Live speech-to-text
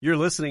You're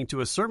listening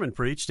to a sermon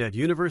preached at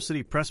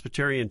University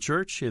Presbyterian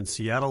Church in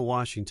Seattle,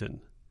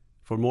 Washington.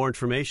 For more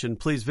information,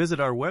 please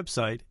visit our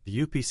website,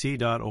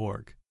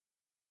 upc.org.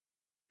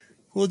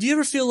 Well, do you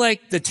ever feel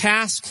like the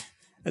task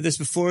that's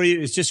before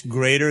you is just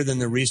greater than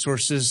the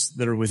resources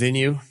that are within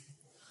you?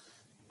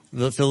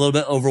 Feel a little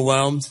bit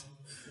overwhelmed?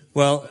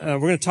 Well, we're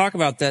going to talk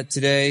about that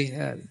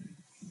today.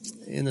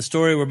 In the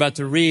story we're about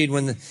to read,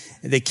 when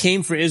they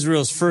came for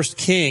Israel's first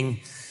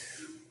king,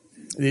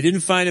 they didn't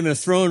find him in a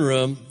throne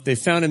room. They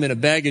found him in a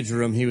baggage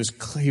room. He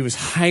was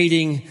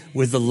hiding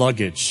with the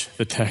luggage,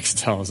 the text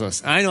tells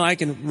us. I know I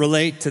can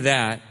relate to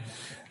that.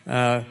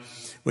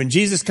 When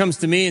Jesus comes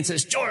to me and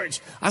says,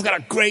 "George, I've got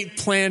a great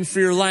plan for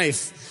your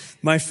life,"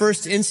 my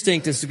first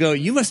instinct is to go,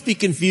 "You must be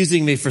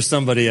confusing me for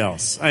somebody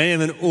else. I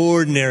am an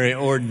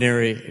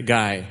ordinary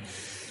guy.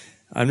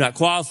 I'm not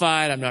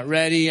qualified. I'm not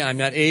ready. I'm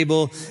not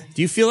able."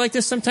 Do you feel like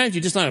this sometimes?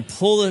 You just want to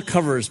pull the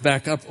covers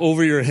back up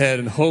over your head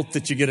and hope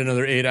that you get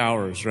another 8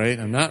 hours, right?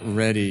 I'm not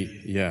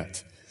ready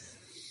yet.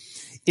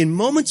 In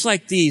moments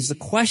like these, the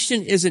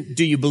question isn't,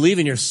 do you believe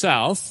in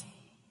yourself?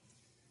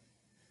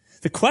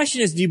 The question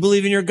is, do you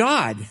believe in your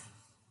God?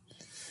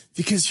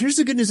 Because here's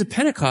the good news of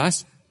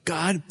Pentecost.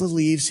 God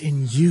believes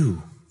in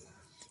you.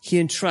 He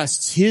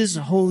entrusts His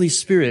Holy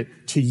Spirit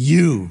to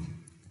you.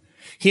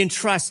 He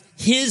entrusts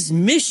His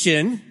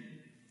mission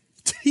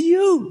to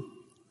you.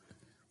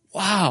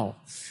 Wow.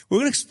 We're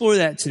going to explore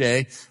that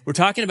today. We're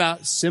talking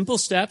about simple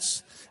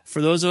steps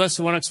for those of us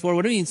who want to explore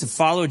what it means to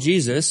follow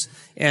Jesus.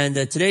 And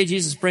today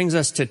Jesus brings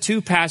us to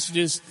two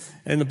passages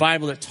in the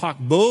Bible that talk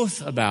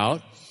both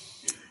about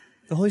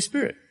the Holy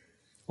Spirit,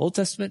 Old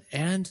Testament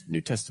and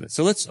New Testament.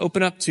 So let's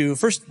open up to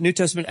first New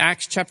Testament,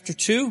 Acts chapter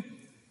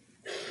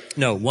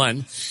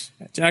 1.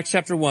 Acts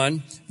chapter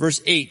 1, verse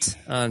 8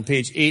 on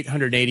page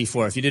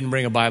 884. If you didn't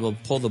bring a Bible,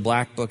 pull the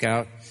black book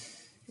out.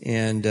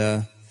 And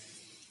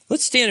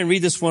let's stand and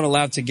read this one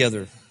aloud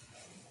together.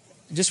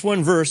 Just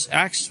one verse,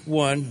 Acts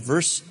 1,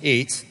 verse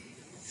 8.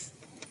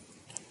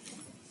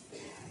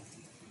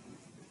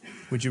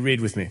 Would you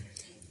read with me?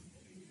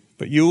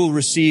 "But you will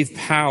receive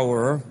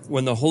power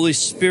when the Holy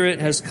Spirit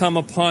has come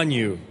upon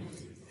you,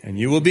 and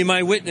you will be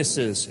my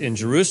witnesses in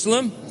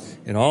Jerusalem,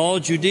 in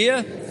all Judea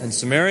and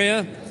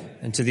Samaria,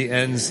 and to the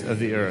ends of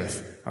the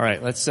earth." All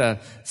right, let's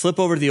flip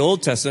over to the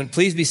Old Testament.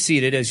 Please be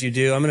seated as you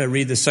do. I'm going to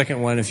read the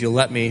second one, if you'll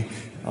let me,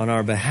 on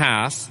our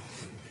behalf.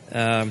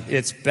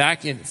 It's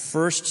back in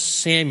 1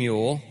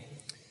 Samuel,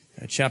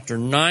 chapter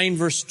 9,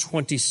 verse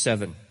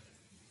 27.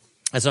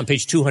 That's on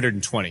page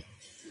 220.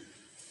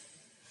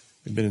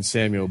 We've been in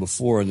Samuel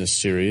before in this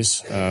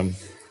series.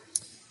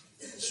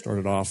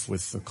 Started off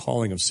with the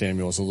calling of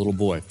Samuel as a little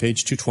boy.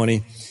 Page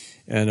 220.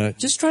 And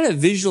just try to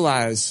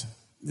visualize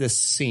this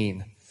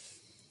scene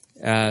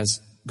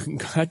as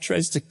God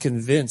tries to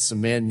convince a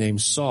man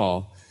named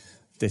Saul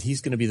that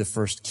he's going to be the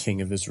first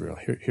king of Israel.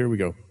 Here we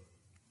go.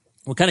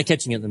 We're kind of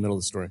catching it in the middle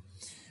of the story.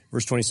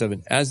 Verse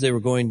 27, "As they were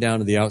going down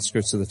to the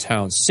outskirts of the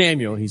town,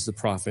 Samuel," he's the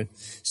prophet,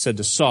 "said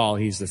to Saul,"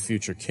 he's the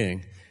future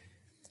king,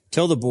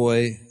 "Tell the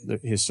boy,"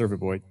 his servant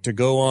boy, "to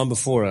go on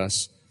before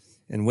us,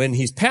 and when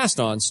he's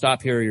passed on,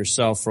 stop here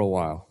yourself for a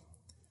while,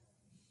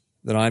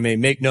 that I may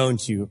make known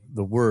to you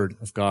the word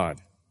of God."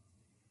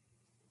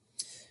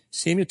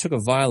 Samuel took a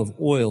vial of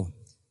oil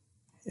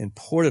and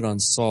poured it on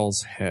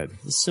Saul's head,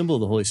 the symbol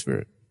of the Holy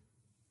Spirit,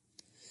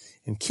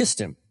 and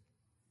kissed him.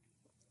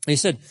 And he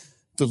said,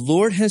 "The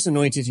Lord has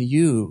anointed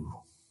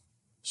you,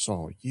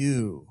 Saul,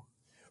 you,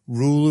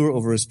 ruler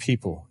over His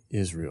people,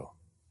 Israel.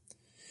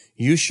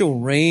 You shall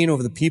reign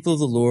over the people of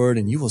the Lord,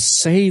 and you will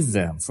save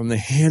them from the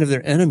hand of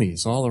their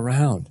enemies all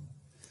around.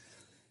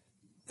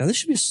 Now this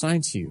should be a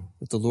sign to you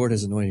that the Lord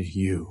has anointed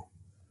you,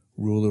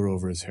 ruler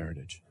over His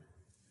heritage.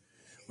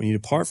 When you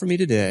depart from me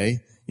today,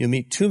 you'll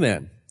meet two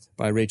men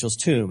by Rachel's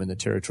tomb in the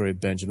territory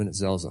of Benjamin at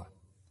Zelzah.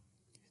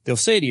 They'll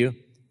say to you,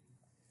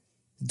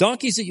 'The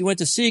donkeys that you went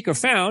to seek are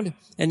found,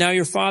 and now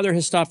your father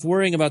has stopped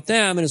worrying about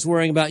them and is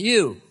worrying about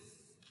you,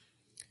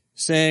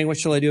 saying, what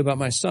shall I do about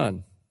my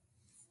son?'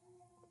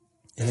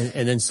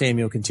 And then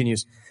Samuel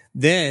continues,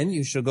 'Then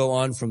you shall go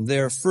on from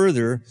there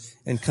further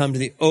and come to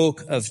the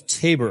oak of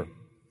Tabor.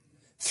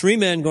 3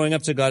 men going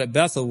up to God at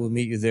Bethel will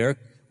meet you there,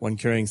 one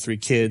carrying 3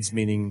 kids,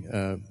 meaning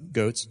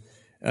goats,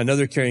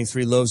 another carrying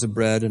 3 loaves of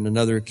bread, and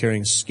another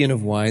carrying a skin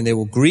of wine. They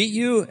will greet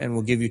you and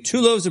will give you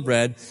 2 loaves of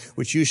bread,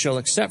 which you shall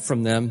accept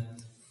from them.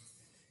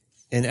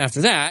 And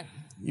after that,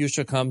 you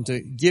shall come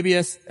to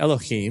Gibeath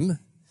Elohim,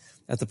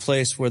 at the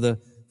place where the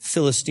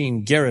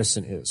Philistine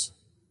garrison is.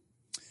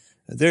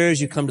 There,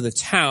 as you come to the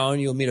town,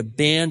 you'll meet a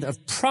band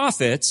of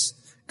prophets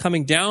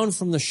coming down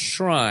from the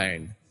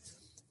shrine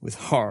with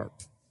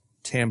harp,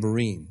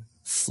 tambourine,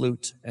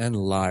 flute, and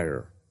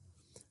lyre,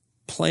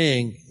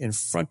 playing in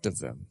front of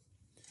them.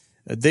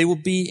 They will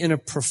be in a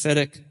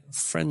prophetic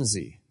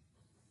frenzy.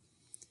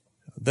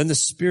 Then the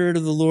Spirit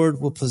of the Lord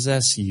will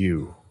possess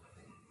you,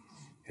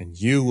 and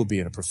you will be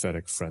in a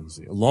prophetic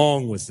frenzy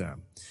along with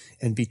them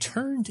and be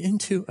turned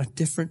into a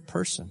different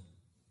person.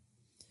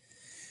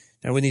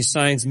 Now when these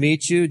signs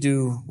meet you,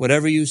 do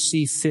whatever you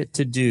see fit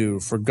to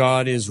do, for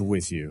God is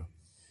with you.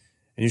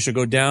 And you shall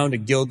go down to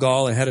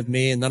Gilgal ahead of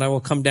me, and then I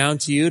will come down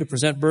to you to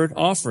present burnt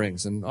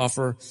offerings and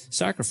offer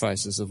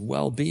sacrifices of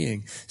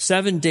well-being.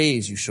 7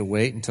 days you shall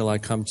wait until I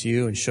come to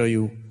you and show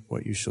you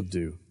what you shall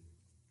do.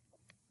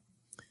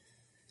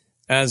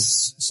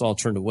 As Saul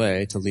turned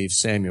away to leave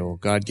Samuel,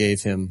 God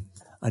gave him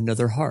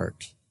another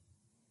heart.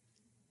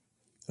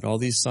 And all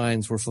these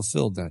signs were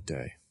fulfilled that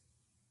day.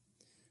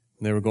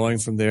 When they were going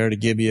from there to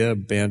Gibeah, a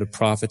band of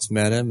prophets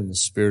met him, and the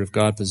Spirit of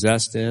God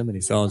possessed him, and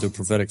he fell into a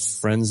prophetic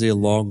frenzy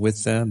along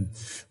with them.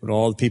 When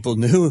all the people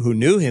who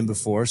knew him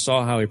before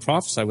saw how he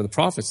prophesied with the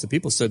prophets, the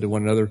people said to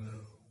one another,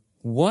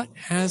 "What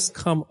has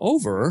come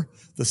over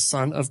the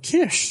son of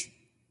Kish?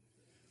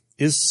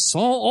 Is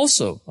Saul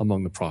also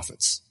among the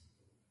prophets?"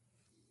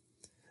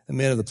 The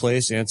man of the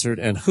place answered,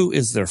 "And who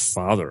is their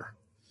father?"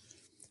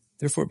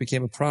 Therefore it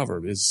became a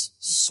proverb, "Is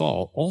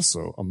Saul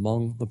also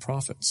among the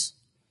prophets?"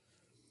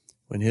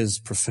 When his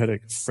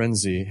prophetic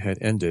frenzy had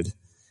ended,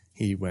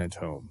 he went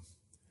home.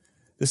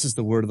 This is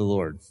the word of the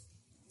Lord.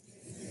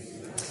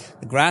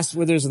 The grass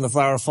withers and the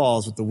flower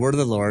falls, but the word of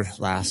the Lord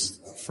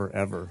lasts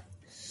forever.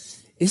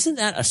 Isn't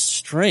that a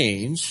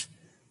strange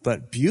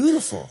but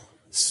beautiful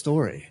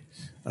story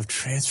of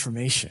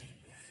transformation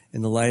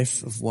in the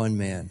life of one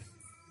man?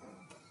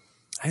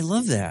 I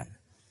love that.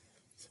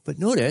 But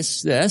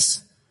notice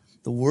this.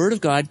 The word of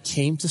God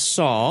came to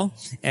Saul,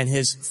 and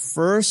his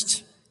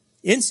first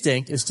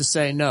instinct is to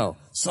say, "No,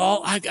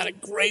 Saul, I got a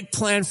great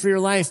plan for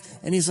your life."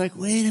 And he's like,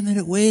 wait a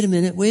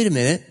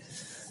minute.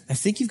 I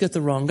think you've got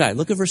the wrong guy.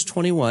 Look at verse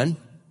 21,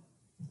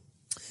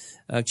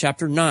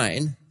 chapter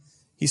 9.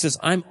 He says,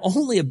 "I'm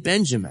only a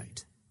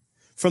Benjamite,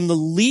 from the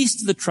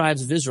least of the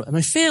tribes of Israel, and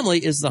my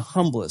family is the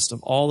humblest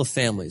of all the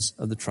families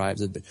of the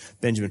tribes of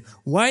Benjamin.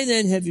 Why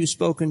then have you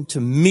spoken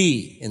to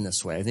me in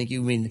this way?" I think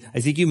you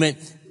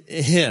meant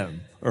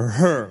him or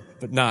her,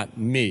 but not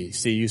me.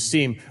 See, you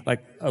seem like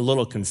a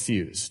little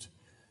confused.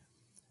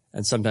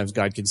 And sometimes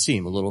God can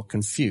seem a little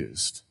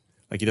confused,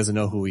 like he doesn't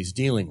know who he's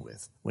dealing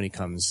with when he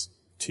comes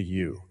to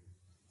you.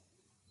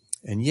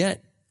 And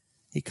yet,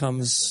 he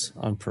comes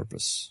on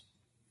purpose.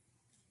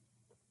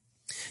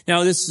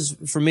 Now, this is,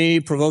 for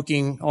me,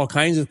 provoking all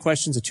kinds of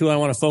questions. The two I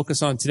want to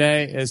focus on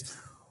today is,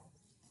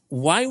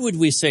 why would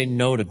we say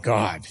no to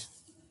God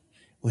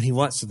when he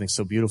wants something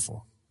so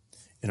beautiful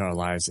in our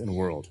lives and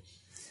world?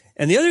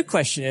 And the other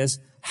question is,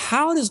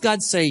 how does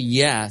God say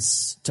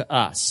yes to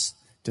us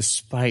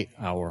despite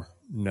our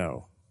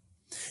no?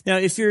 Now,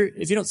 if you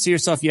don't see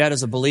yourself yet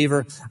as a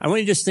believer, I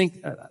want you to just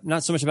think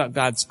not so much about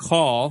God's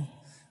call.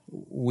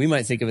 We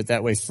might think of it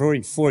that way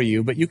for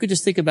you, but you could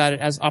just think about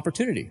it as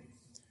opportunity.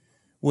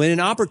 When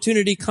an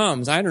opportunity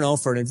comes, I don't know,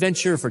 for an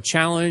adventure, for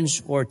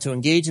challenge, or to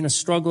engage in a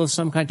struggle of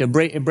some kind, to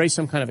embrace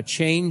some kind of a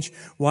change,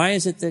 why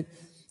is it that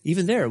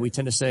even there we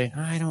tend to say,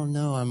 "I don't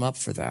know, I'm up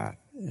for that"?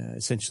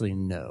 Essentially,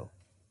 no.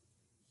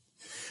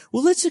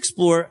 Well, let's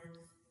explore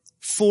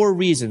 4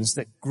 reasons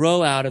that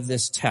grow out of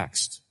this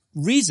text.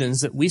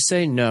 Reasons that we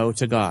say no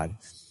to God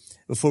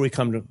before we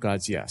come to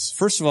God's yes.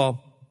 First of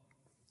all,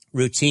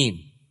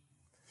 routine.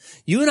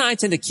 You and I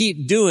tend to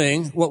keep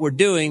doing what we're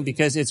doing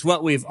because it's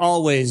what we've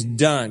always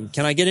done.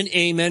 Can I get an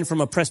amen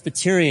from a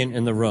Presbyterian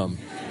in the room?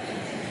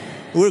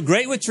 We're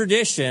great with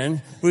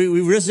tradition. We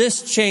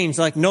resist change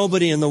like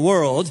nobody in the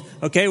world.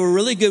 Okay, we're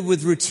really good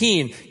with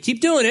routine.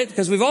 Keep doing it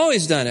because we've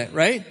always done it,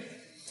 right?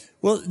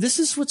 Well, this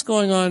is what's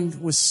going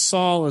on with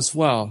Saul as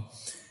well.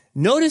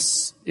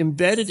 Notice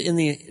embedded in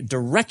the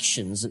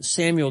directions that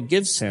Samuel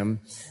gives him,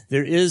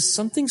 there is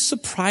something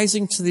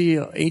surprising to the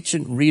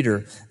ancient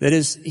reader. That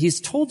is, he's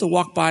told to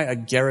walk by a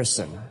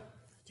garrison.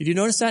 Did you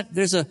notice that?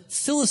 There's a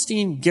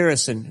Philistine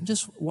garrison.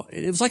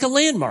 It was like a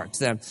landmark to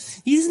them.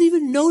 He doesn't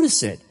even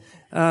notice it,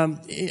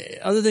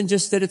 other than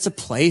just that it's a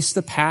place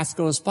the path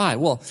goes by.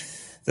 Well,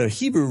 the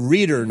Hebrew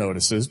reader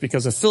notices,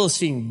 because a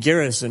Philistine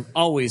garrison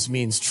always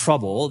means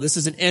trouble. This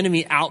is an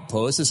enemy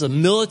outpost. This is a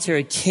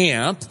military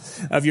camp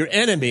of your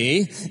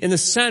enemy in the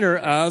center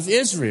of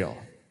Israel.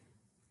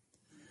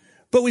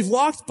 But we've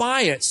walked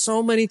by it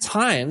so many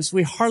times,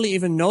 we hardly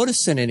even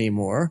notice it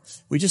anymore.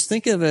 We just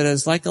think of it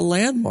as like a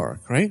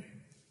landmark, right?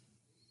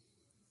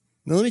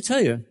 Now let me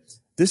tell you,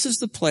 this is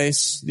the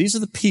place, these are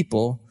the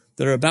people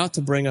that are about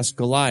to bring us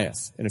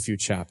Goliath in a few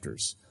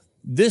chapters.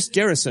 This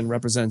garrison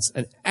represents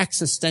an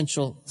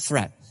existential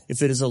threat.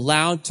 If it is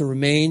allowed to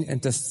remain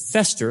and to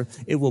fester,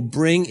 it will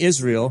bring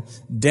Israel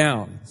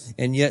down.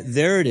 And yet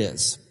there it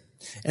is.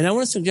 And I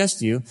want to suggest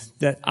to you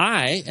that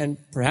I, and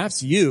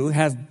perhaps you,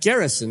 have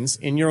garrisons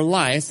in your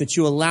life that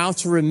you allow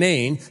to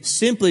remain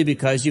simply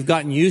because you've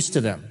gotten used to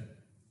them.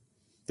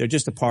 They're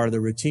just a part of the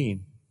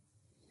routine.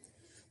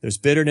 There's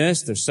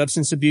bitterness, there's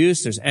substance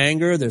abuse, there's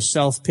anger, there's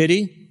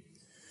self-pity.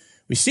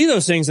 We see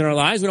those things in our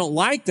lives. We don't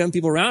like them.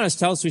 People around us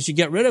tell us we should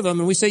get rid of them.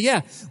 And we say,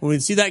 yeah, when we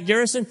see that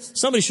garrison,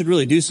 somebody should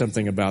really do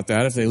something about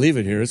that. If they leave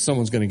it here,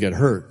 someone's going to get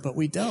hurt. But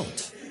we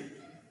don't.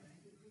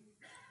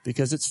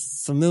 Because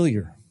it's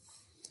familiar.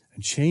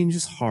 And change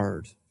is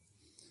hard.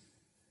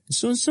 And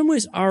so in some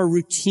ways, our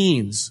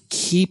routines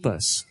keep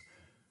us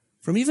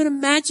from even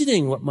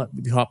imagining what might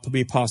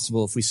be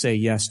possible if we say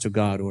yes to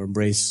God or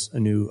embrace a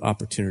new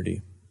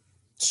opportunity.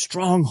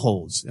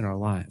 strongholds in our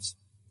lives.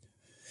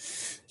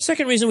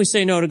 Second reason we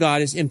say no to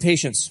God is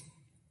impatience.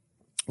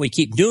 We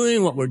keep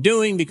doing what we're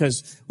doing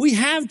because we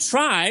have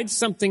tried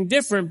something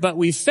different, but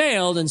we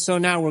failed, and so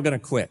now we're going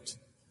to quit.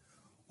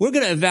 We're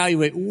going to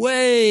evaluate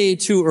way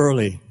too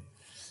early.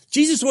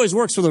 Jesus always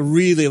works with a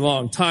really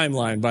long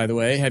timeline, by the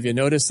way. Have you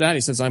noticed that?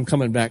 He says, I'm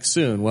coming back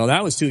soon. Well,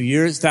 that was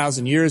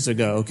 2,000 years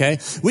ago, okay?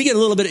 We get a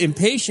little bit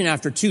impatient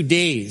after 2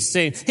 days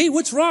saying, hey,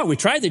 what's wrong? We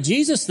tried the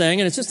Jesus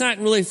thing and it's just not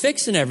really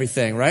fixing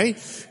everything, right?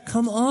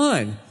 Come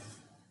on.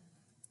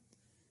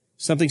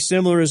 Something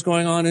similar is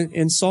going on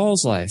in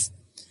Saul's life.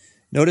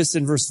 Notice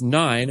in verse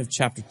 9 of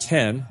chapter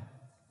 10,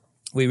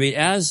 we read,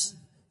 as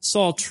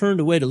Saul turned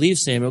away to leave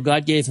Samuel,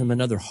 God gave him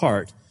another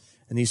heart.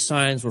 And these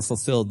signs were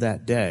fulfilled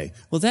that day.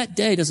 Well, that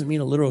day doesn't mean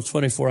a literal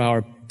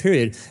 24-hour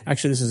period.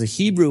 Actually, this is a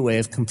Hebrew way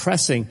of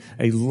compressing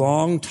a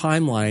long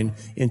timeline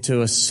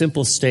into a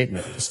simple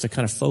statement, just to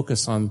kind of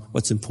focus on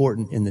what's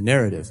important in the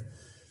narrative.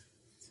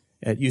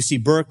 At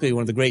UC Berkeley, one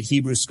of the great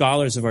Hebrew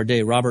scholars of our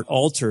day, Robert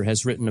Alter,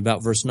 has written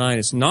about verse 9.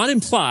 It's not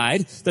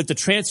implied that the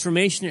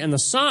transformation and the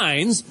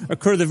signs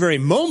occur the very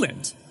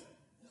moment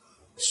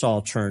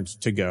Saul turned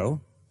to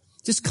go.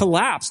 Just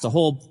collapsed a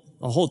whole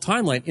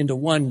timeline into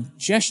one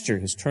gesture,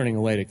 his turning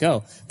away to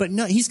go. But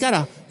no, he's got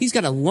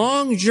a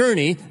long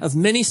journey of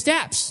many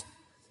steps.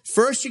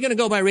 First, you're going to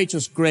go by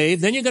Rachel's grave,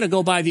 then you're going to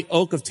go by the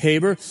oak of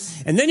Tabor,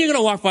 and then you're going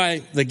to walk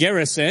by the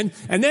garrison,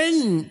 and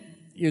then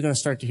you're going to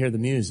start to hear the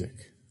music.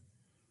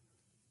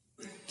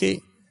 Okay,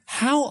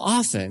 how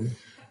often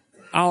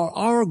are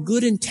our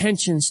good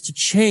intentions to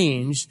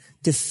change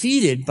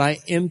defeated by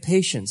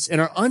impatience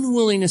and our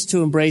unwillingness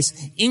to embrace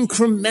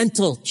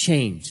incremental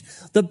change,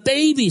 the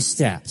baby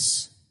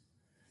steps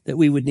that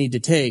we would need to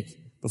take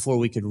before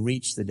we could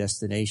reach the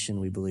destination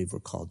we believe we're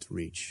called to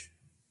reach?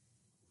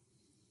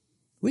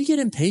 We get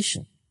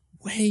impatient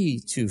way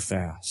too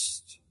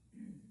fast.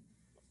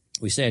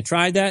 We say, I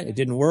tried that, it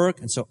didn't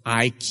work, and so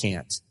I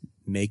can't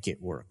make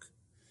it work.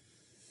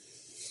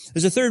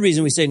 There's a third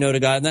reason we say no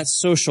to God, and that's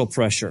social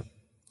pressure.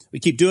 We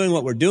keep doing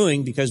what we're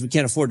doing because we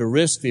can't afford to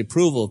risk the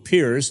approval of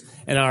peers,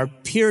 and our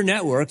peer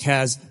network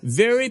has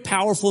very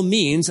powerful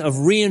means of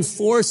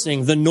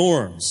reinforcing the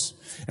norms,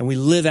 and we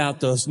live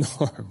out those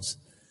norms.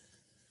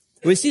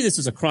 We see this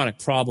as a chronic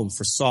problem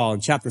for Saul.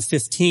 In chapter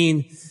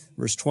 15,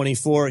 verse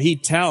 24, he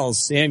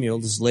tells Samuel,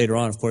 this is later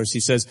on, of course, he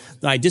says,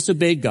 I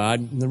disobeyed God,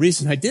 and the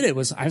reason I did it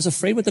was I was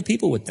afraid what the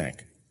people would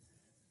think.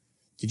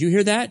 Did you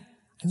hear that?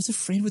 I was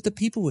afraid what the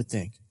people would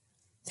think.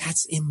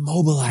 That's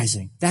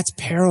immobilizing. That's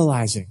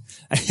paralyzing.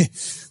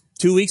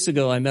 2 weeks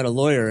ago, I met a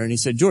lawyer, and he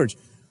said, George,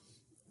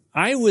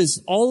 I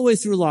was all the way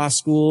through law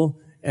school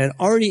and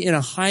already in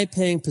a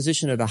high-paying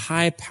position at a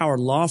high-powered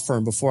law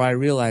firm before I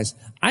realized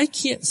I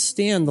can't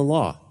stand the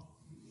law.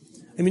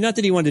 I mean, not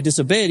that he wanted to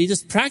disobey it. He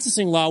just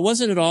practicing law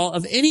wasn't at all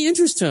of any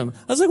interest to him.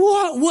 I was like,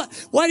 well,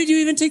 why did you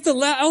even take the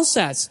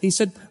LSATs? He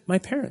said, my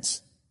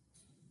parents.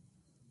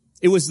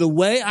 It was the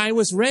way I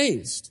was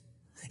raised.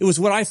 It was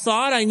what I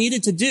thought I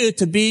needed to do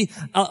to be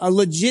a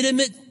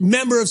legitimate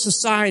member of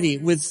society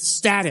with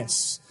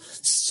status.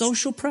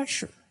 Social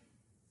pressure.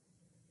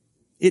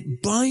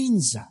 It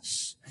binds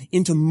us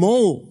into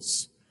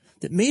molds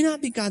that may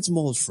not be God's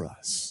mold for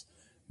us.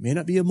 May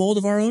not be a mold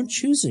of our own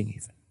choosing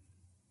even.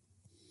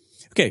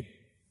 Okay.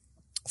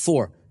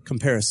 4,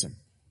 comparison.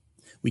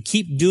 We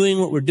keep doing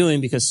what we're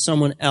doing because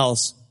someone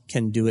else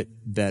can do it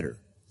better.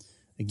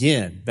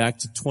 Again, back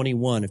to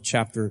 21 of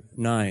chapter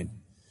 9.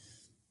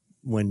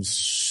 When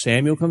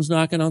Samuel comes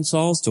knocking on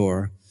Saul's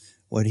door,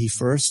 what he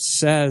first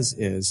says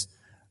is,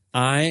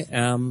 I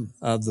am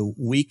of the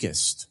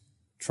weakest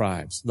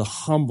tribes, the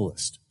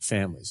humblest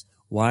families.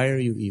 Why are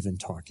you even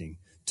talking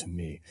to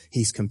me?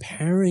 He's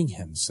comparing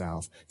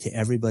himself to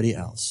everybody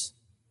else.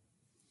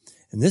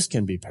 And this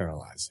can be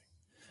paralyzing.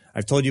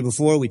 I've told you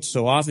before, we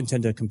so often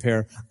tend to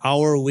compare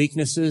our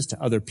weaknesses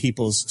to other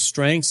people's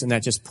strengths, and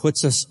that just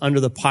puts us under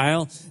the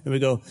pile. And we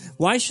go,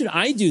 why should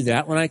I do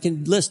that when I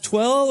can list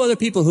 12 other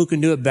people who can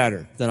do it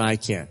better than I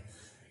can?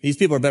 These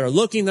people are better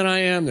looking than I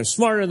am. They're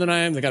smarter than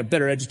I am. They've got a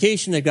better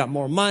education. They've got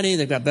more money.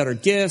 They've got better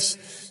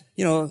gifts.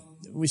 You know,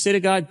 we say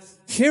to God,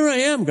 here I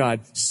am,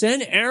 God.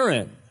 Send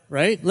Aaron,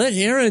 right? Let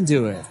Aaron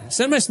do it.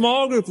 Send my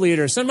small group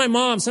leader. Send my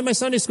mom. Send my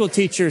Sunday school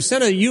teacher.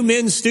 Send a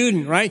UMin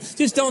student, right?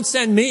 Just don't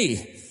send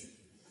me.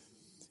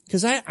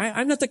 Because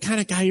I'm not the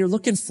kind of guy you're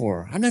looking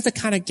for. I'm not the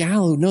kind of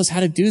gal who knows how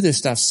to do this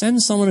stuff.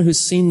 Send someone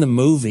who's seen the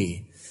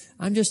movie.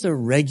 I'm just a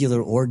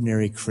regular,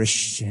 ordinary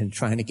Christian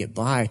trying to get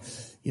by.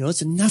 You know,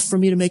 it's enough for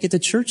me to make it to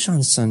church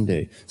on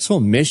Sunday. This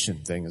whole mission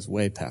thing is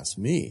way past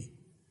me.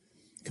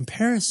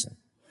 Comparison.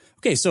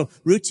 Okay, so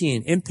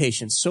routine,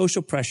 impatience,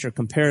 social pressure,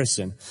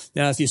 comparison.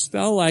 Now, if you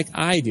spell like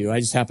I do, I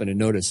just happen to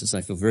notice this,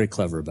 and I feel very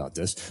clever about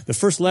this. The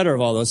first letter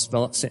of all those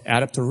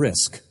add up to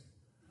risk.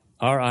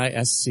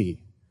 R-I-S-C.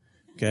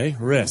 Okay,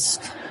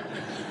 risk.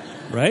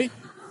 Right?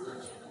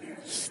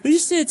 But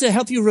just to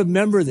help you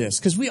remember this,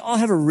 because we all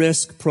have a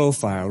risk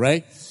profile,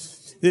 right?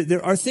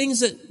 there are things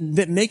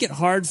that make it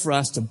hard for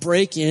us to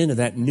break into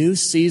that new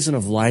season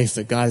of life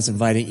that God is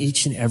inviting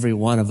each and every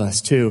one of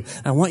us to.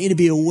 I want you to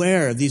be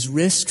aware of these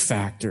risk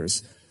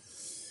factors,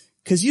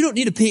 because you don't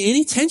need to pay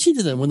any attention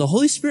to them. When the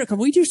Holy Spirit comes,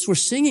 we just were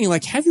singing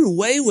like, have your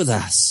way with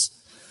us.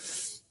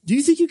 Do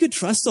you think you could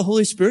trust the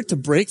Holy Spirit to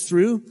break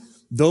through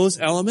those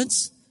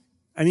elements?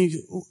 I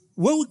mean,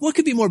 what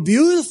could be more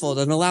beautiful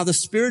than allow the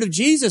Spirit of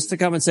Jesus to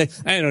come and say,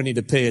 I don't need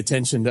to pay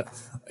attention to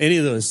any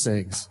of those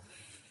things.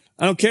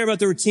 I don't care about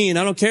the routine.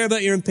 I don't care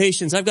about your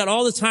impatience. I've got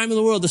all the time in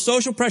the world. The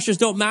social pressures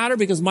don't matter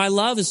because my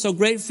love is so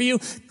great for you.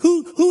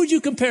 Who would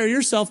you compare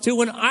yourself to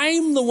when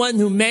I'm the one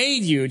who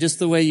made you just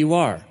the way you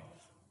are?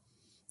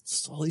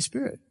 It's the Holy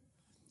Spirit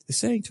is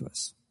saying to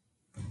us.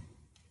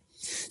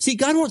 See,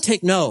 God won't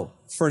take no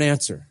for an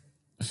answer.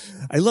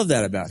 I love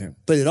that about him,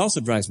 but it also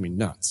drives me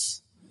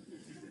nuts.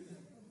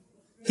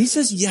 He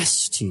says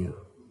yes to you.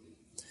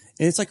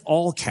 And it's like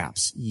all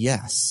caps,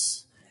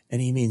 yes.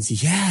 And he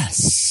means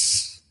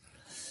yes.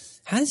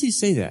 How does he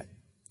say that?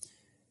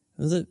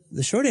 Well,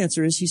 the short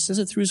answer is he says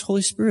it through his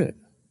Holy Spirit.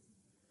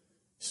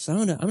 So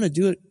I'm going to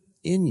do it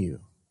in you.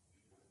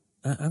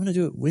 I'm going to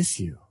do it with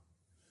you.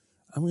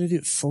 I'm going to do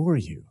it for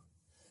you.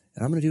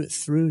 And I'm going to do it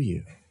through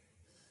you.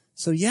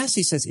 So yes,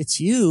 he says, it's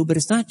you, but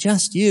it's not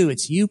just you.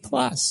 It's you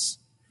plus.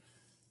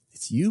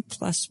 It's you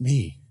plus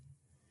me.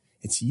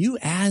 It's you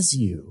as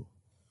you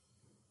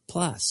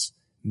plus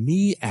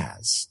me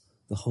as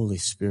the Holy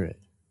Spirit.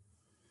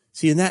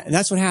 See, and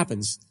that's what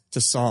happens to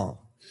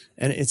Saul.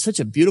 And it's such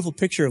a beautiful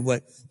picture of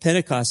what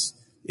Pentecost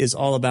is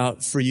all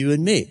about for you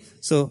and me.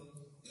 So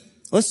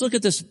let's look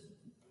at this,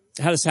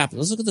 how this happens.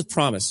 Let's look at the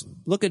promise.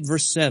 Look at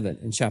verse 7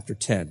 in chapter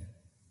 10.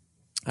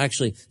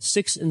 Actually,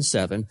 6 and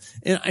 7.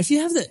 And if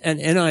you have an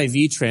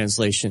NIV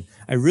translation,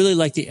 I really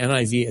like the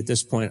NIV at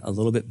this point a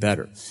little bit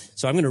better.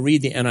 So I'm going to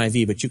read the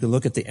NIV, but you can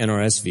look at the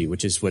NRSV,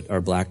 which is what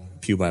our black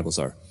pew Bibles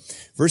are.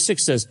 Verse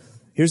 6 says,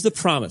 here's the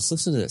promise.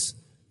 Listen to this.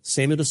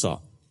 Samuel to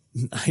Saul.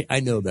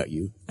 I know about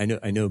you. I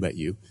know about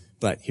you.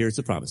 But here's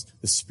the promise.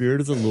 The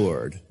Spirit of the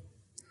Lord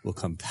will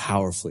come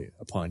powerfully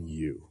upon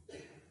you.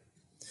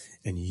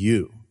 And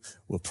you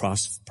will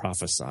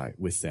prophesy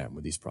with them,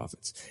 with these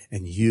prophets.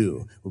 And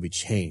you will be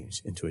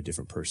changed into a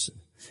different person.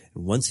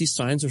 And once these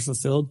signs are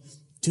fulfilled,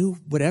 do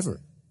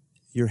whatever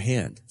your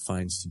hand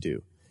finds to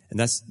do. And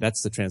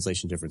that's the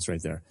translation difference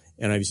right there.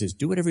 NIV says,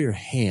 do whatever your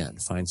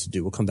hand finds to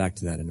do. We'll come back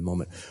to that in a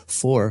moment.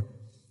 For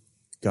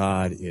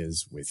God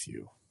is with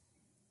you.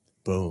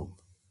 Boom.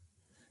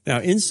 Now,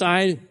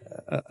 inside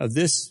of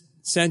this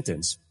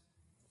sentence,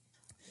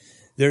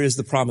 there is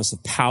the promise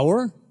of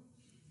power,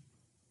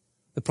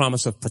 the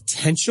promise of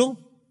potential,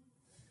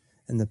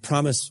 and the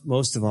promise,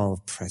 most of all,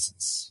 of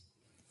presence.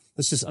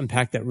 Let's just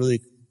unpack that really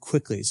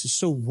quickly. It's just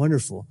so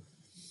wonderful.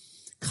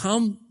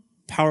 The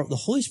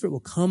Holy Spirit will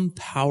come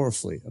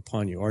powerfully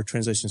upon you. Our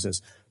translation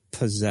says,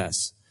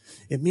 possess.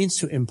 It means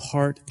to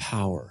impart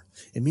power.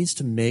 It means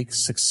to make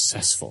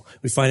successful.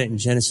 We find it in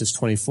Genesis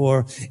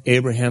 24.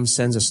 Abraham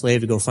sends a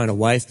slave to go find a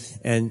wife,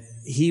 and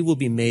he will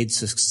be made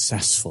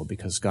successful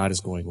because God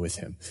is going with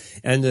him.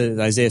 And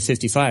Isaiah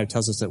 55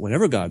 tells us that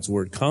whenever God's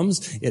word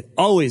comes, it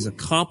always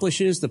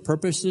accomplishes the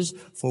purposes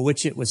for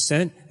which it was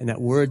sent. And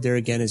that word there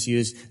again is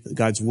used.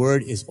 God's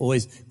word is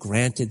always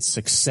granted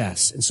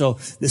success. And so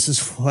this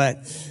is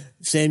what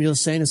Samuel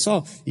is saying to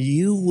Saul.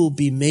 You will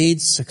be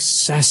made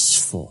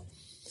successful.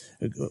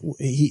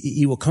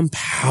 He will come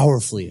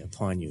powerfully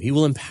upon you. He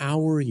will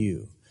empower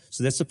you.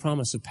 So that's the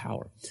promise of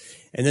power.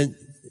 And then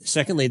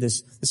secondly,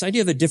 this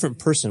idea of a different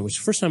person, which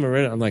the first time I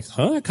read it, I'm like,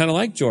 I kind of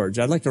like George.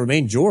 I'd like to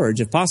remain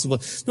George if possible.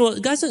 No,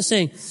 God's not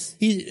saying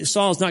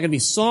Saul's not going to be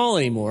Saul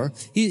anymore.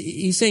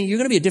 He's saying you're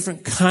going to be a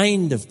different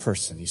kind of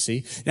person, you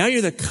see. Now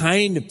you're the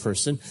kind of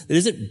person that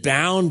isn't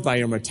bound by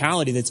your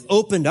mortality, that's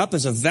opened up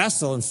as a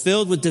vessel and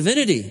filled with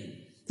divinity.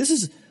 This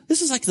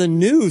is like the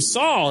new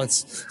Saul.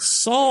 It's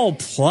Saul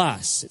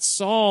plus. It's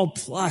Saul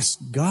plus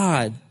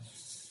God.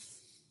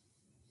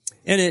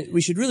 And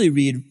we should really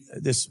read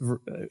this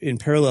in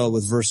parallel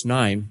with verse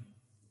 9,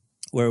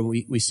 where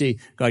we see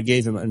God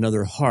gave him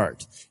another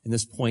heart. And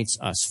this points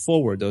us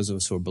forward, those of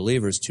us who are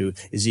believers, to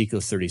Ezekiel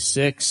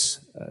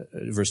 36,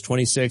 verse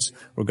 26,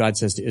 where God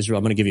says to Israel,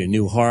 I'm going to give you a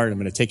new heart. I'm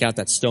going to take out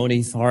that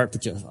stony heart,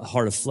 put you a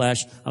heart of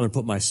flesh. I'm going to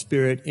put my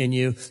spirit in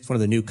you. It's one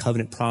of the new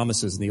covenant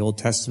promises in the Old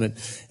Testament.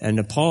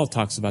 And Paul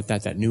talks about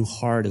that new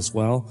heart as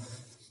well.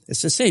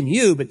 It's the same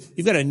you, but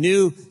you've got a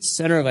new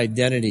center of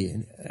identity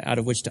out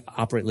of which to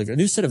operate, live. A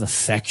new set of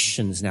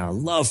affections now,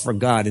 love for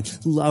God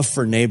and love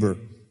for neighbor.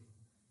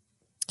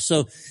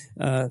 So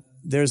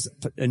there's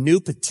a new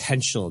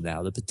potential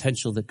now, the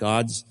potential that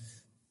God's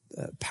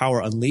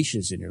power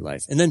unleashes in your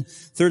life. And then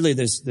thirdly,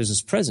 there's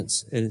this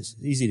presence. And it's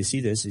easy to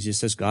see this. It just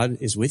says God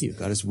is with you.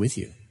 God is with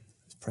you.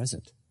 It's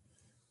present.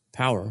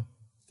 Power,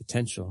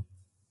 potential,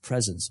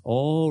 presence,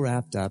 all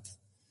wrapped up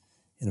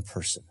in a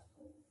person.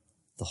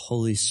 The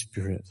Holy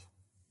Spirit.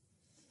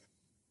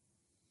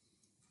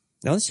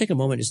 Now let's take a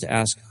moment just to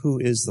ask, who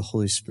is the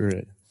Holy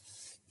Spirit?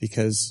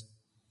 Because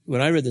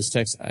when I read this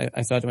text,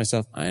 I thought to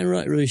myself, I'm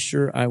not really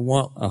sure I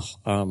want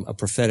a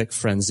prophetic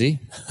frenzy.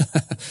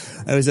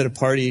 I was at a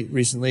party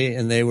recently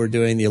and they were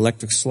doing the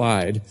electric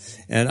slide,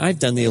 and I've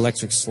done the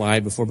electric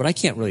slide before, but I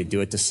can't really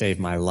do it to save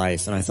my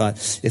life. And I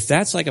thought, if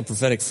that's like a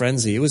prophetic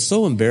frenzy, it was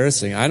so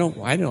embarrassing. I don't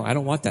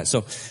want that.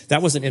 So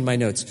that wasn't in my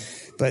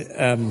notes. But,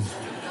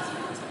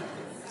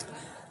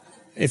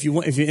 if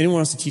anyone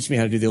wants to teach me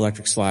how to do the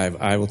electric slide,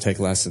 I will take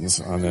lessons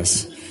on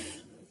this.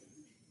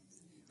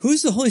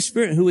 Who's the Holy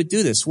Spirit who would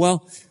do this?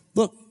 Well,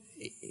 look,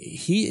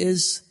 he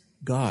is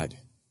God.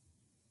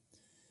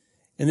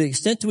 And the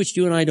extent to which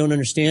you and I don't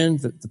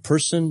understand the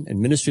person and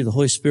ministry of the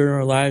Holy Spirit in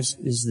our lives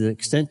is the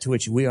extent to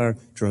which we are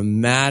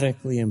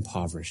dramatically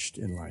impoverished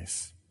in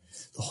life.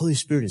 The Holy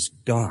Spirit is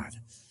God,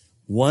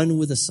 one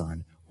with the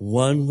Son,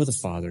 one with the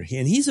Father.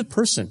 And he's a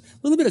person. A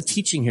little bit of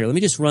teaching here. Let me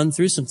just run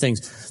through some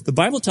things. The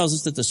Bible tells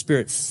us that the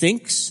Spirit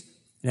thinks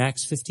in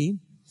Acts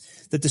 15.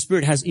 That the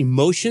Spirit has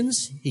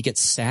emotions. He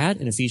gets sad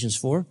in Ephesians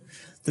 4.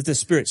 That the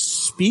Spirit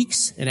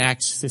speaks in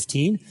Acts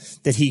 15.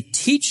 That he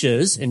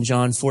teaches in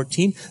John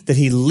 14. That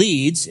he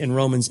leads in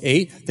Romans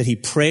 8. That he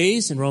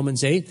prays in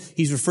Romans 8.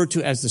 He's referred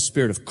to as the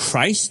Spirit of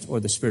Christ or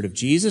the Spirit of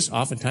Jesus,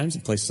 oftentimes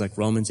in places like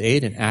Romans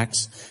 8 and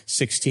Acts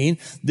 16.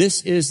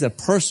 This is the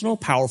personal,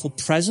 powerful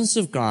presence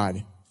of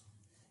God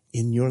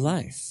in your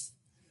life.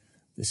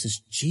 This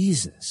is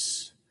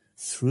Jesus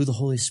through the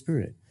Holy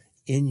Spirit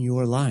in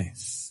your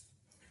life.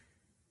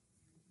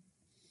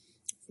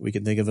 We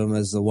can think of him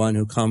as the one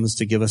who comes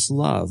to give us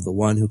love, the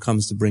one who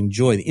comes to bring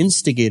joy, the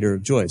instigator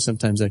of joy.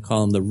 Sometimes I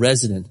call him the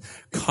resident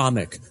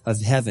comic of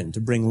heaven, to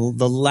bring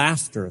the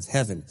laughter of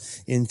heaven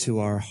into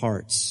our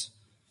hearts.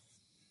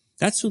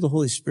 That's who the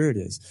Holy Spirit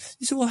is.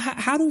 You say, well,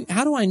 how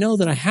do I know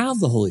that I have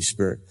the Holy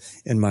Spirit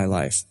in my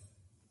life?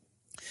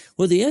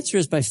 Well, the answer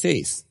is by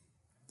faith.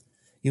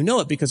 You know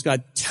it because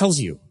God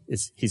tells you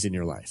he's in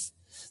your life.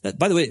 That,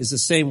 by the way, is the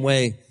same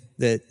way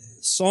that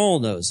Saul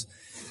knows.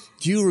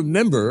 Do you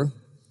remember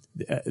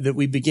that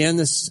we began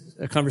this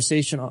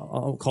conversation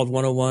called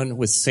 101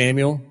 with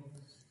Samuel? Do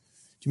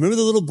you remember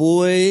the little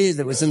boy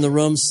that was in the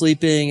room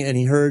sleeping and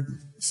he heard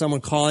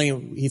someone calling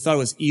and he thought it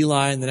was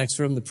Eli in the next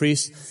room, the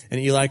priest, and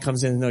Eli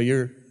comes in and no,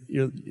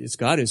 it's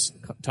God who's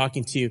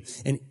talking to you.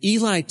 And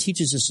Eli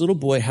teaches this little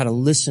boy how to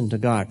listen to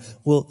God.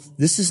 Well,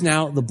 this is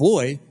now the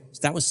boy,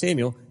 that was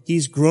Samuel,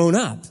 he's grown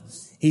up.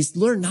 He's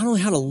learned not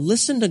only how to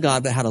listen to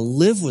God, but how to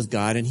live with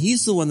God. And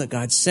he's the one that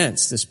God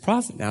sends, this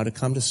prophet now, to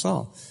come to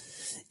Saul.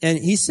 And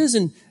he says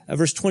in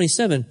verse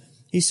 27,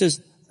 he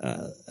says,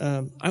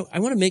 I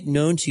want to make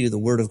known to you the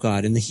word of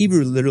God. And the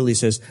Hebrew literally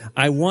says,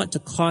 I want to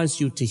cause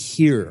you to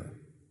hear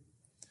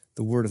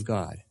the word of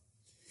God.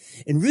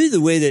 And really the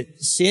way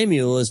that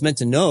Samuel is meant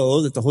to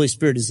know that the Holy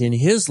Spirit is in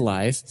his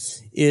life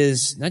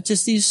is not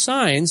just these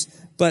signs,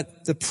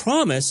 but the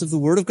promise of the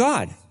word of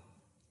God.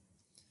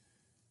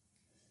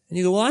 And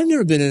you go, well, I've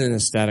never been in an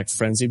ecstatic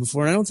frenzy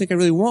before, and I don't think I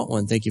really want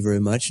one. Thank you very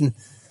much.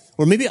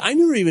 Or maybe I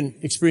never even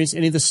experienced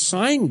any of the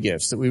sign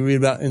gifts that we read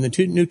about in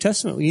the New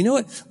Testament. Well, you know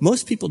what?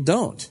 Most people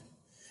don't.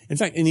 In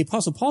fact, and the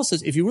Apostle Paul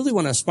says, if you really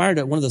want to aspire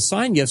to one of the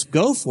sign gifts,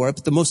 go for it.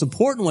 But the most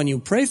important one you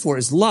pray for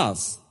is love.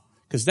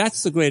 Because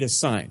that's the greatest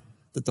sign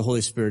that the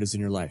Holy Spirit is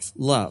in your life.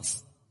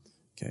 Love.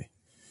 Okay.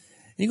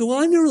 And you go, well,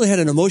 I've never really had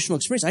an emotional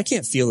experience. I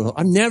can't feel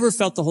I've never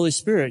felt the Holy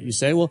Spirit. You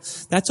say, well,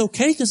 that's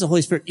okay because the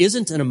Holy Spirit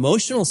isn't an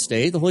emotional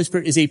state. The Holy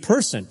Spirit is a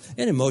person.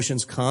 And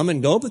emotions come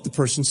and go, but the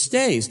person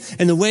stays.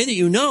 And the way that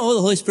you know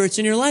the Holy Spirit's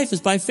in your life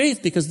is by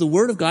faith because the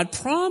Word of God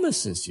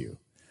promises you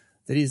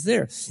that He's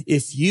there.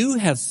 If you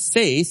have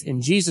faith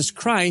in Jesus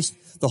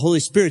Christ, the Holy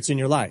Spirit's in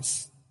your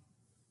life.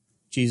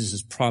 Jesus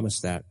has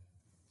promised that.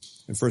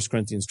 In 1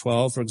 Corinthians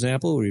 12, for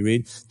example, we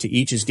read, to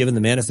each is given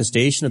the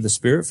manifestation of the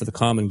Spirit for the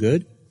common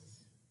good.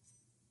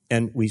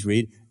 And we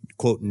read,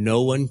 quote,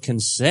 no one can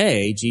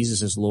say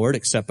Jesus is Lord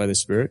except by the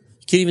Spirit.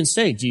 You can't even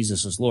say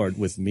Jesus is Lord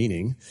with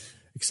meaning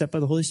except by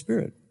the Holy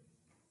Spirit.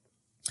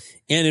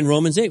 And in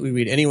Romans 8, we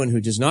read, anyone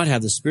who does not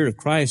have the Spirit of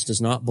Christ does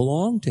not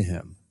belong to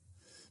Him.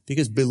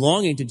 Because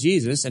belonging to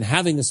Jesus and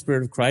having the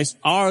Spirit of Christ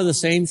are the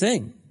same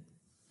thing.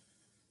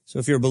 So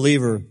if you're a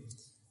believer,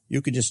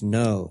 you can just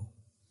know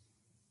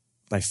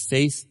by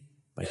faith,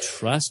 by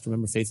trust,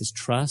 remember faith is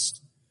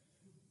trust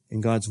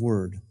in God's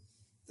Word,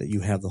 that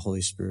you have the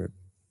Holy Spirit.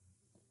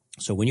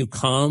 So when you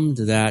come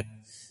to that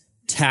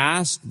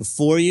task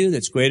before you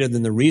that's greater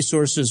than the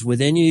resources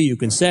within you, you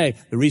can say,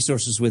 the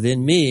resources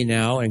within me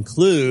now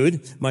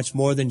include much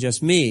more than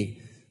just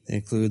me. They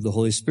include the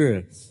Holy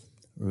Spirit.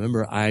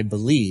 Remember, I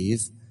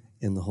believe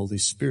in the Holy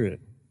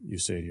Spirit, you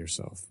say to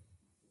yourself.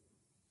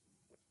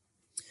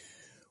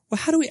 Well,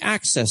 how do we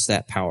access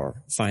that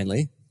power,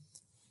 finally,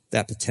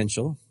 that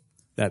potential,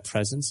 that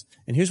presence?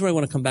 And here's where I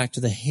want to come back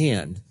to the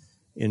hand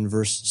in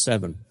verse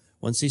 7.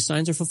 Once these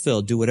signs are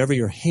fulfilled, do whatever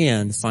your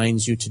hand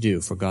finds you to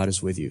do, for God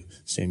is with you,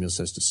 Samuel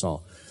says to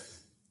Saul.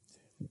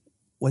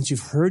 Once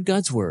you've heard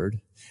God's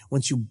word,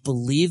 once you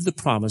believe the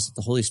promise that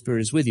the Holy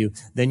Spirit is with you,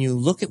 then you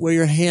look at where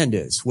your hand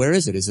is. Where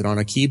is it? Is it on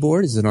a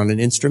keyboard? Is it on an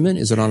instrument?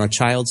 Is it on a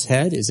child's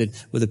head? Is it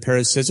with a pair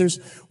of scissors?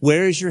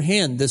 Where is your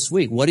hand this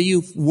week? What are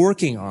you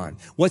working on?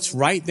 What's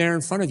right there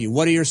in front of you?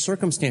 What are your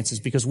circumstances?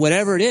 Because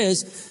whatever it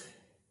is,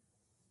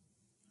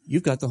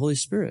 you've got the Holy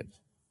Spirit.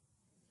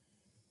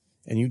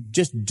 And you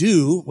just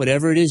do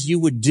whatever it is you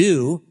would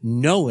do,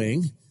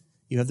 knowing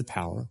you have the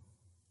power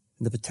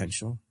and the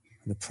potential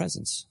and the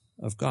presence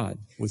of God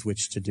with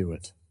which to do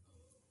it.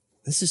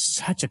 This is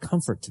such a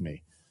comfort to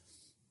me.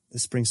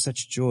 This brings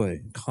such joy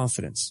and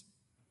confidence.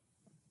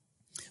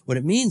 What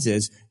it means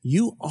is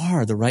you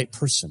are the right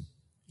person.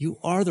 You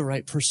are the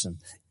right person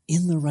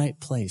in the right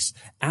place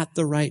at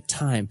the right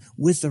time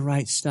with the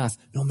right stuff.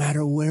 No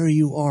matter where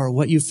you are,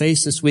 what you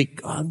face this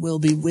week, God will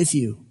be with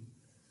you.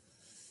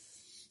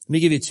 Let me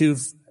give you two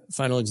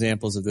final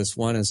examples of this.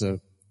 One is a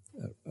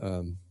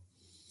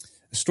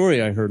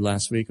story I heard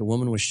last week. A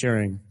woman was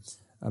sharing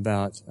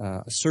about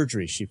a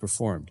surgery she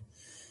performed.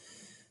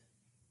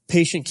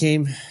 Patient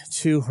came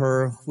to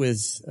her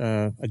with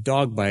a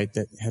dog bite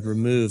that had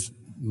removed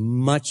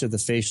much of the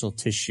facial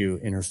tissue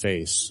in her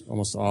face,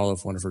 almost all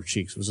of one of her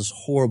cheeks. It was this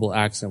horrible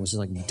accident. It was just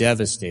like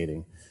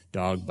devastating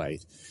dog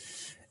bite.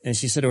 And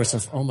she said to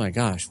herself, oh my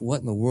gosh, what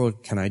in the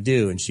world can I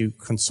do? And she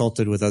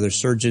consulted with other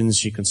surgeons.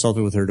 She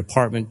consulted with her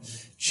department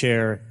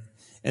chair.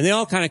 And they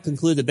all kind of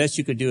concluded the best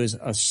you could do is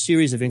a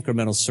series of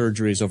incremental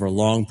surgeries over a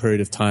long period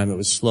of time. It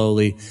was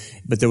slowly,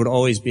 but there would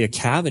always be a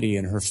cavity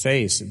in her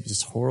face,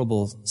 this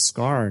horrible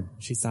scar. And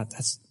she thought,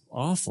 that's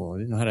awful. I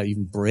didn't know how to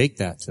even break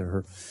that to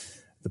her,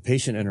 the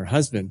patient and her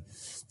husband.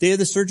 The day of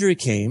the surgery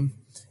came,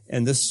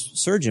 and this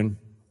surgeon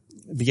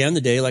began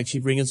the day like she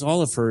begins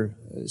all of her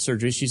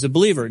surgeries. She's a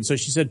believer. And so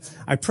she said,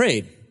 I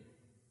prayed.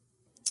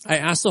 I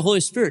asked the Holy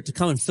Spirit to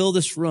come and fill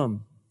this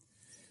room,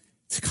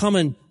 to come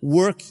and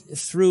work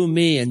through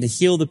me and to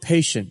heal the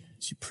patient.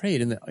 She prayed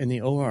in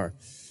the OR.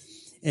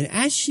 And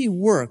as she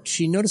worked,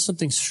 she noticed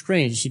something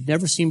strange she'd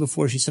never seen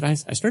before. She said, I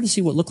started to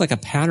see what looked like a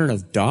pattern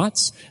of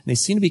dots, and they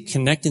seem to be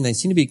connecting. They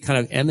seem to be kind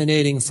of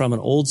emanating from an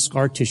old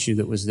scar tissue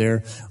that was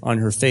there on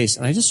her face.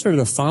 And I just started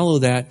to follow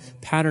that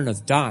pattern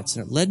of dots,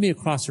 and it led me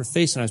across her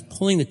face, and I was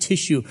pulling the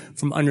tissue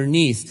from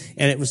underneath,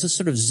 and it was this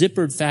sort of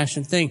zippered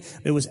fashion thing.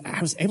 I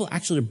was able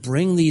actually to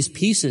bring these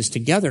pieces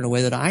together in a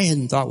way that I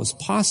hadn't thought was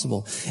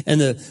possible.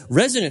 And the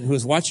resident who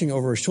was watching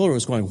over her shoulder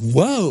was going,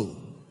 whoa,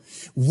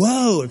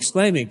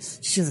 exclaiming.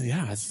 She said,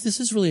 yeah, this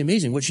is really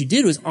amazing. What she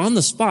did was on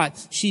the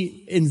spot,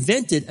 she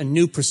invented a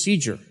new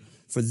procedure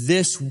for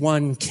this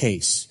one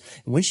case.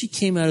 And when she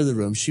came out of the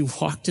room, she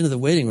walked into the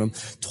waiting room,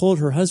 told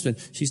her husband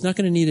she's not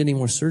going to need any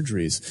more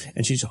surgeries,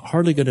 and she's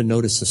hardly going to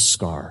notice a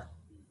scar.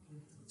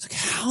 It's like,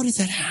 how did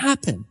that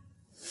happen?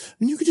 I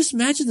mean, you could just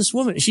imagine this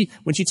woman.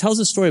 When she tells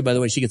the story, by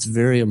the way, she gets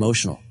very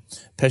emotional,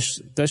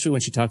 especially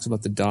when she talks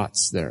about the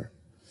dots there.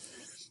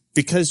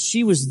 Because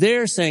she was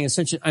there saying,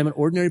 essentially, I'm an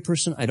ordinary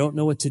person. I don't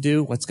know what to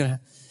do. What's going to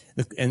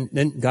happen? And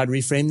then God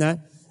reframed that.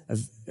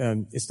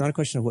 It's not a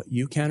question of what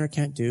you can or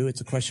can't do.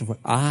 It's a question of what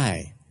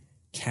I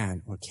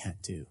can or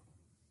can't do.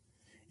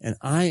 And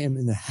I am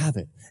in the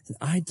habit, and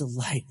I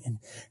delight in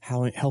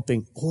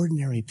helping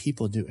ordinary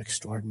people do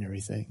extraordinary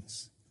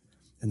things.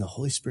 And the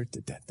Holy Spirit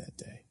did that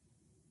day.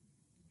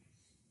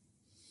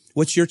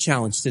 What's your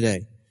challenge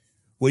today?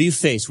 What do you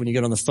face when you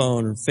get on the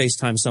phone or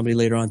FaceTime somebody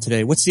later on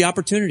today? What's the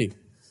opportunity?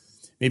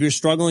 Maybe you're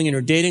struggling in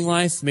your dating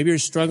life. Maybe you're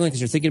struggling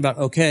because you're thinking about,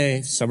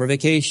 okay, summer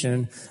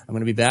vacation. I'm going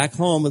to be back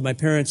home with my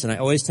parents, and I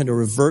always tend to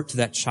revert to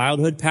that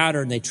childhood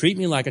pattern. They treat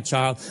me like a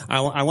child.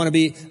 I want to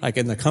be like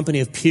in the company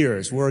of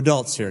peers. We're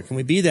adults here. Can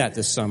we be that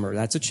this summer?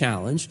 That's a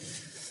challenge.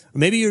 Or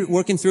maybe you're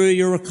working through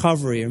your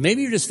recovery, or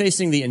maybe you're just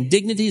facing the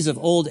indignities of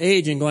old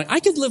age and going,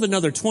 I could live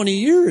another 20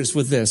 years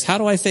with this. How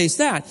do I face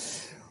that?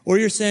 Or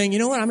you're saying, you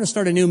know what? I'm going to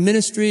start a new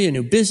ministry, a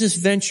new business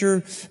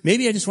venture.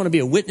 Maybe I just want to be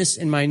a witness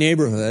in my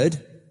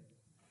neighborhood.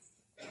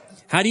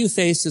 How do you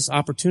face this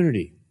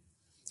opportunity?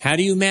 How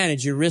do you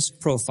manage your risk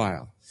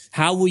profile?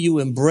 How will you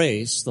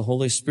embrace the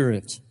Holy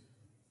Spirit?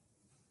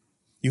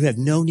 You have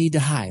no need to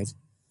hide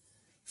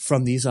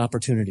from these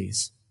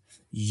opportunities.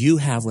 You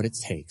have what it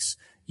takes.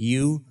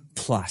 You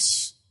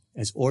plus,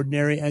 as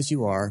ordinary as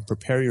you are,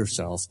 prepare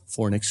yourself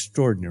for an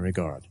extraordinary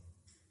God.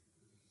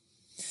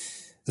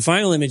 The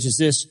final image is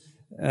this.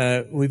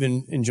 We've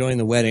been enjoying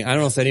the wedding. I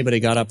don't know if anybody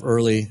got up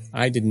early.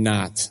 I did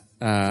not.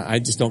 I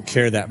just don't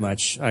care that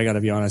much. I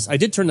gotta be honest. I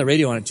did turn the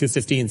radio on at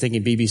 2:15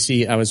 thinking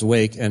BBC. I was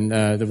awake, and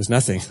there was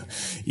nothing.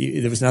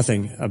 There was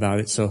nothing about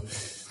it. So,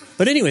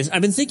 but anyways,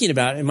 I've been thinking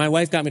about it, and my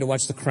wife got me to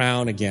watch The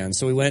Crown again.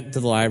 So we went to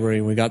the library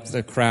and we got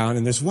The Crown,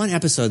 and there's one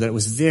episode that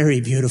was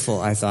very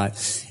beautiful, I thought.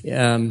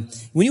 When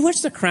you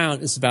watch The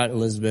Crown, it's about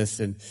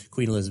Elizabeth and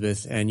Queen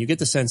Elizabeth, and you get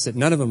the sense that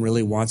none of them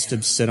really wants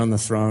to sit on the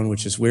throne,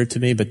 which is weird to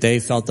me, but they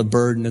felt the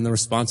burden and the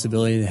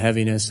responsibility and the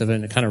heaviness of it,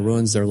 and it kind of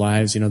ruins their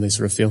lives, they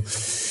sort of feel.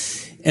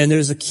 And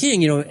there's a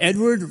king,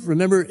 Edward.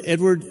 Remember,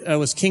 Edward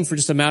was king for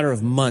just a matter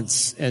of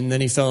months, and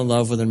then he fell in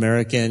love with an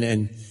American,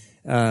 and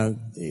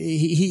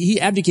he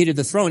abdicated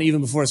the throne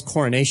even before his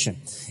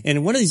coronation. And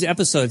in one of these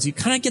episodes, you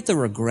kind of get the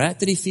regret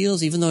that he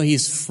feels, even though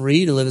he's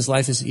free to live his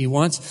life as he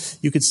wants.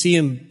 You could see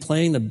him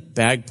playing the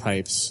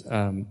bagpipes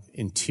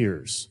in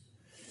tears.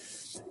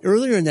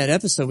 Earlier in that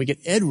episode, we get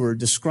Edward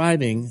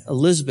describing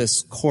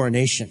Elizabeth's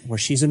coronation, where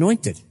she's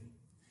anointed,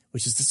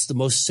 which is this is the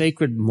most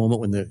sacred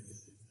moment when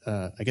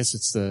I guess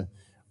it's the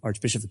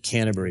Archbishop of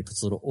Canterbury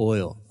puts a little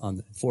oil on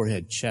the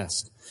forehead,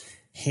 chest,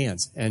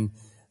 hands, and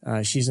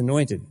she's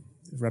anointed,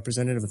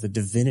 representative of the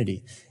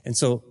divinity. And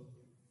so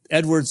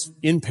Edward's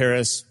in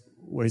Paris,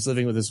 where he's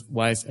living with his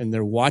wife, and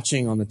they're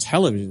watching on the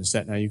television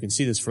set. Now you can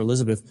see this for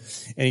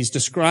Elizabeth, and he's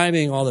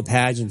describing all the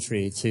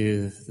pageantry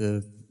to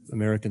the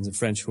Americans and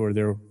French who are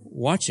there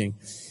watching.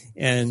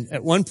 And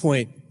at one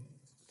point,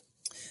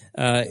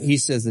 he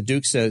says, the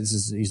Duke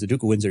says, he's the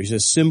Duke of Windsor, he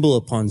says, symbol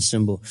upon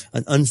symbol,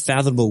 an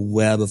unfathomable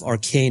web of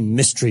arcane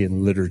mystery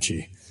and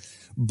liturgy,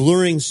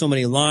 blurring so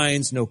many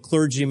lines, no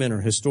clergyman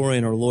or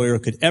historian or lawyer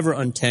could ever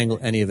untangle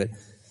any of it.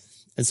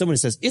 And someone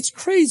says, it's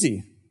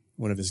crazy,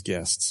 one of his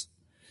guests.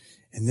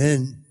 And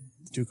then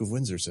the Duke of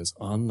Windsor says,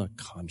 on the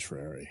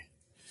contrary,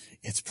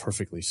 it's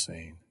perfectly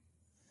sane.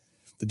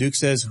 The Duke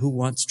says, who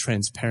wants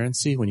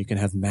transparency when you can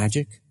have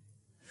magic?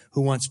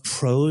 Who wants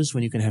prose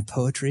when you can have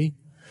poetry?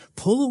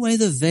 Pull away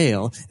the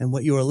veil, and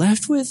what you are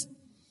left with?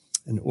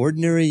 An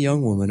ordinary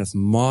young woman of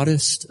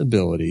modest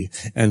ability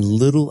and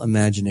little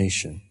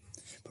imagination.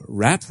 But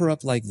wrap her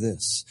up like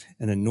this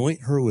and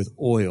anoint her with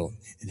oil,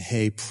 and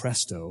hey,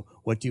 presto,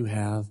 what do you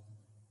have?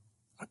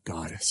 A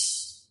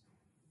goddess.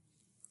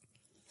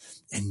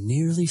 And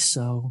nearly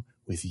so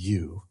with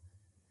you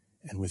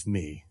and with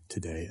me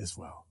today as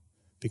well.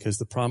 Because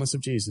the promise of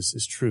Jesus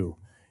is true.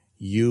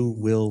 You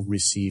will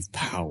receive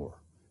power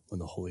when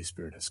the Holy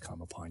Spirit has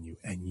come upon you,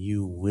 and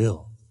you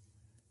will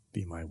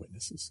be my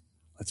witnesses.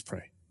 Let's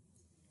pray.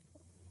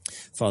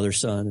 Father,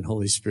 Son, and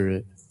Holy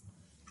Spirit,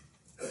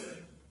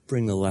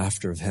 bring the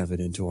laughter of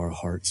heaven into our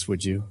hearts,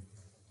 would you?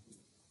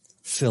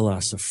 Fill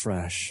us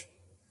afresh,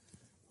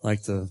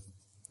 like the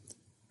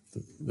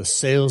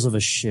sails of a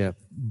ship.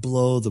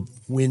 Blow the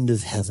wind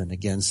of heaven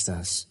against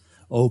us.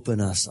 Open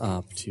us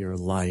up to your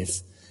life,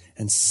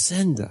 and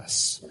send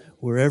us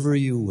wherever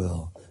you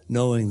will,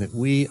 knowing that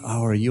we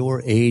are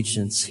your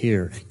agents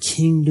here,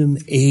 kingdom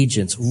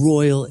agents,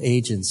 royal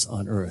agents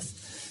on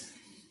earth.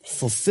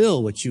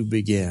 Fulfill what you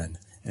began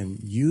and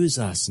use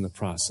us in the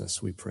process,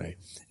 we pray.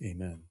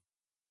 Amen.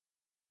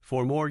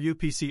 For more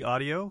UPC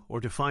audio or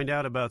to find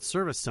out about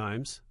service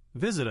times,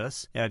 visit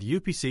us at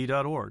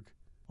upc.org.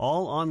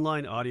 All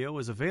online audio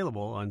is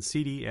available on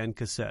CD and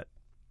cassette.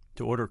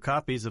 To order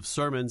copies of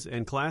sermons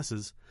and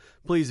classes,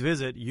 please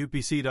visit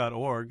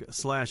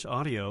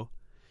upc.org/audio,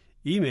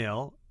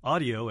 email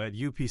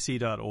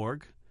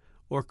audio@upc.org,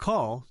 or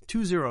call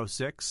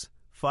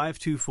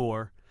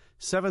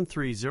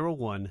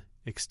 206-524-7301,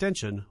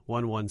 extension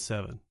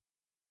 117.